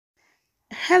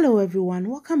Hello everyone,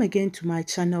 welcome again to my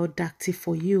channel Dacty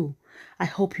for You. I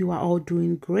hope you are all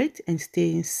doing great and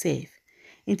staying safe.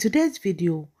 In today's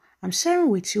video, I'm sharing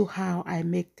with you how I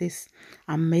make this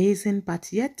amazing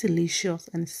but yet delicious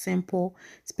and simple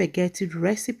spaghetti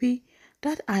recipe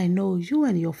that I know you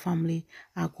and your family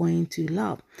are going to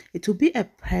love. It will be a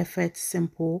perfect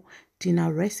simple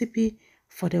dinner recipe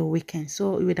for the weekend.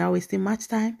 So without wasting much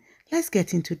time, let's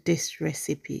get into this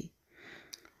recipe.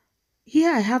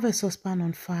 Here I have a saucepan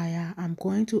on fire. I'm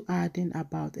going to add in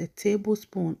about a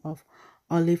tablespoon of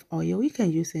olive oil. You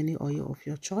can use any oil of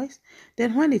your choice.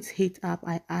 Then when it's heat up,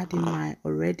 I add in my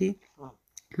already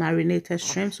marinated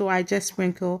shrimp. So I just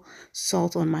sprinkle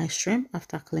salt on my shrimp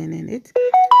after cleaning it.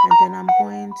 And then I'm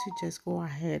going to just go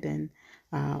ahead and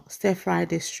stir fry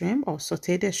the shrimp or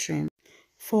saute the shrimp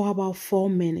for about 4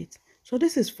 minutes. So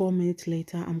this is 4 minutes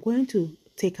later. I'm going to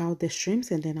take out the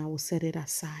shrimps and then I will set it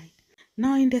aside.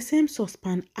 Now in the same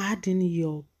saucepan, add in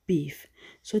your beef.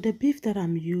 So the beef that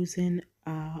I'm using,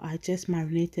 I just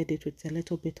marinated it with a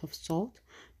little bit of salt,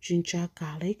 ginger,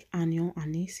 garlic, onion,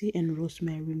 anise, and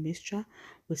rosemary mixture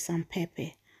with some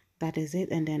pepper. That is it.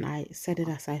 And then I set it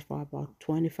aside for about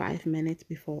 25 minutes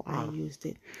before I used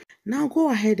it. Now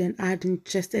go ahead and add in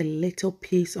just a little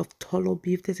piece of tolo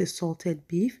beef. This is salted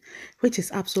beef, which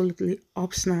is absolutely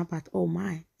optional, but oh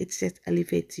my, it just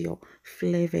elevates your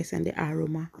flavors and the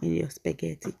aroma in your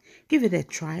spaghetti. Give it a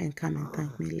try and come and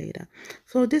thank me later.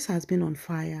 So this has been on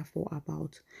fire for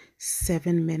about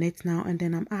 7 minutes now, and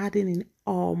then I'm adding in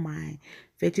all my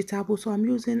vegetables. So I'm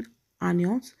using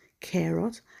onions,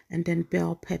 carrots, and then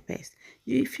bell peppers.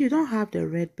 If you don't have the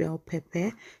red bell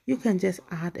pepper, you can just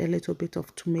add a little bit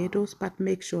of tomatoes, but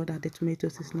make sure that the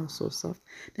tomatoes is not so soft.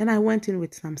 Then I went in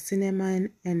with some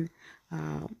cinnamon and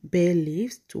bay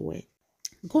leaves to it.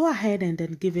 Go ahead and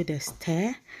then give it a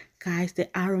stir. Guys, the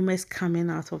aromas coming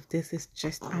out of this is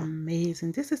just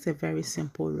amazing. This is a very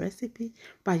simple recipe,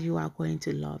 but you are going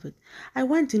to love it. I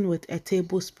went in with a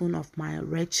tablespoon of my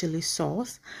red chili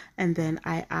sauce, and then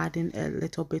I add in a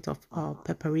little bit of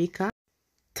paprika,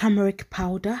 turmeric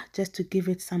powder, just to give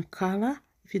it some color.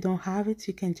 If you don't have it,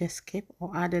 you can just skip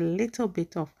or add a little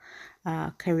bit of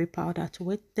curry powder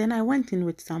to it. Then I went in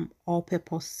with some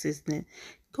all-purpose seasoning.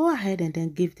 Go ahead and then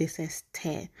give this a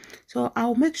stir. So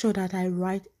I'll make sure that I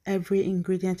write every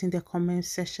ingredient in the comment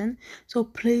section. So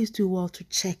please do well to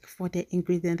check for the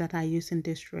ingredient that I use in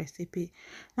this recipe.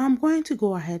 Now I'm going to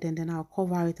go ahead and then I'll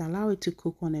cover it, allow it to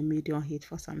cook on a medium heat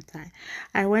for some time.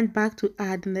 I went back to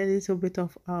add a little bit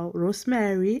of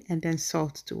rosemary and then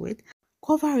salt to it.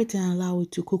 Cover it and allow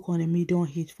it to cook on a medium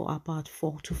heat for about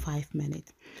 4 to 5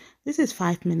 minutes. This is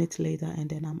 5 minutes later, and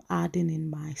then I'm adding in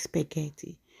my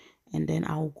spaghetti. And then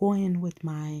I'll go in with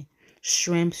my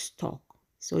shrimp stock.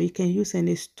 So you can use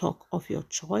any stock of your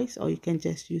choice, or you can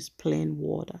just use plain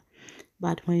water.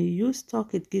 But when you use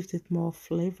stock, it gives it more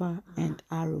flavor and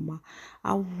aroma.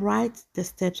 I'll write the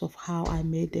steps of how I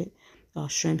made it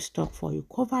shrimp stock for you.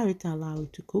 Cover it, allow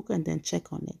it to cook, and then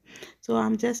check on it. So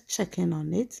I'm just checking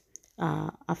on it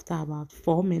after about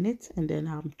 4 minutes, and then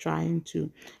I'm trying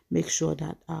to make sure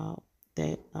that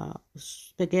the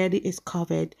spaghetti is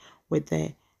covered with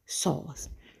the sauce.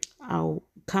 I'll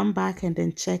come back and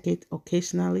then check it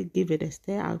occasionally, give it a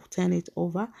stir. I'll turn it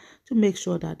over to make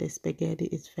sure that the spaghetti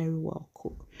is very well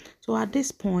cooked. So at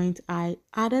this point, I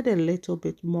added a little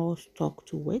bit more stock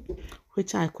to it,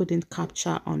 which I couldn't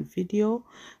capture on video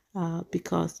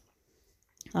because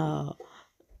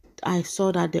I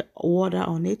saw that the water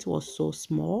on it was so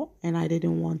small and I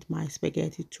didn't want my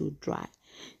spaghetti to dry.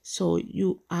 So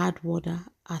you add water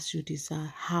as you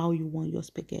desire, how you want your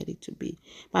spaghetti to be.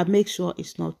 But make sure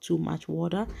it's not too much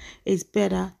water. It's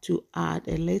better to add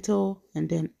a little and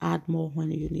then add more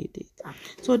when you need it.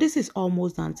 So this is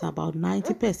almost done. It's about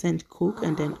 90% cooked,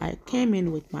 and then I came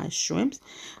in with my shrimps.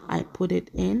 I put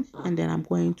it in, and then I'm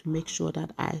going to make sure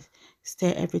that I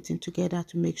stir everything together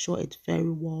to make sure it's very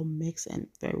well mixed and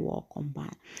very well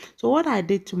combined. So what I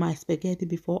did to my spaghetti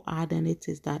before adding it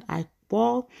is that I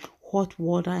boiled hot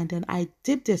water, and then I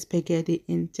dipped the spaghetti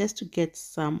in just to get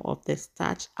some of the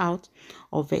starch out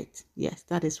of it. Yes,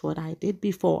 that is what I did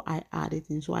before I added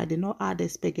it in. So I did not add the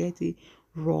spaghetti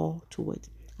raw to it.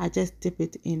 I just dip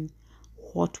it in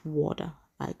hot water,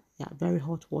 like very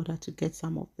hot water, to get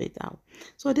some of it out.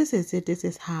 So this is it. This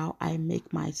is how I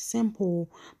make my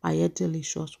simple but yet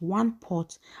delicious one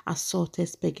pot assorted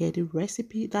spaghetti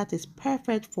recipe that is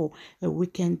perfect for a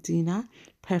weekend dinner,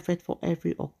 perfect for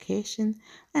every occasion,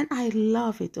 and I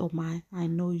love it. Oh my, I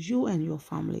know you and your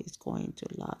family is going to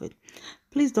love it.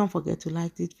 Please don't forget to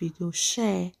like this video,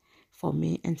 share for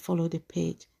me, and follow the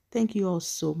page. Thank you all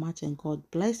so much, and God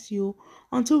bless you.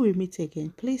 Until we meet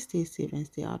again, please stay safe and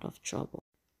stay out of trouble.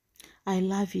 I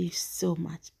love you so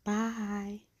much.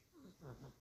 Bye.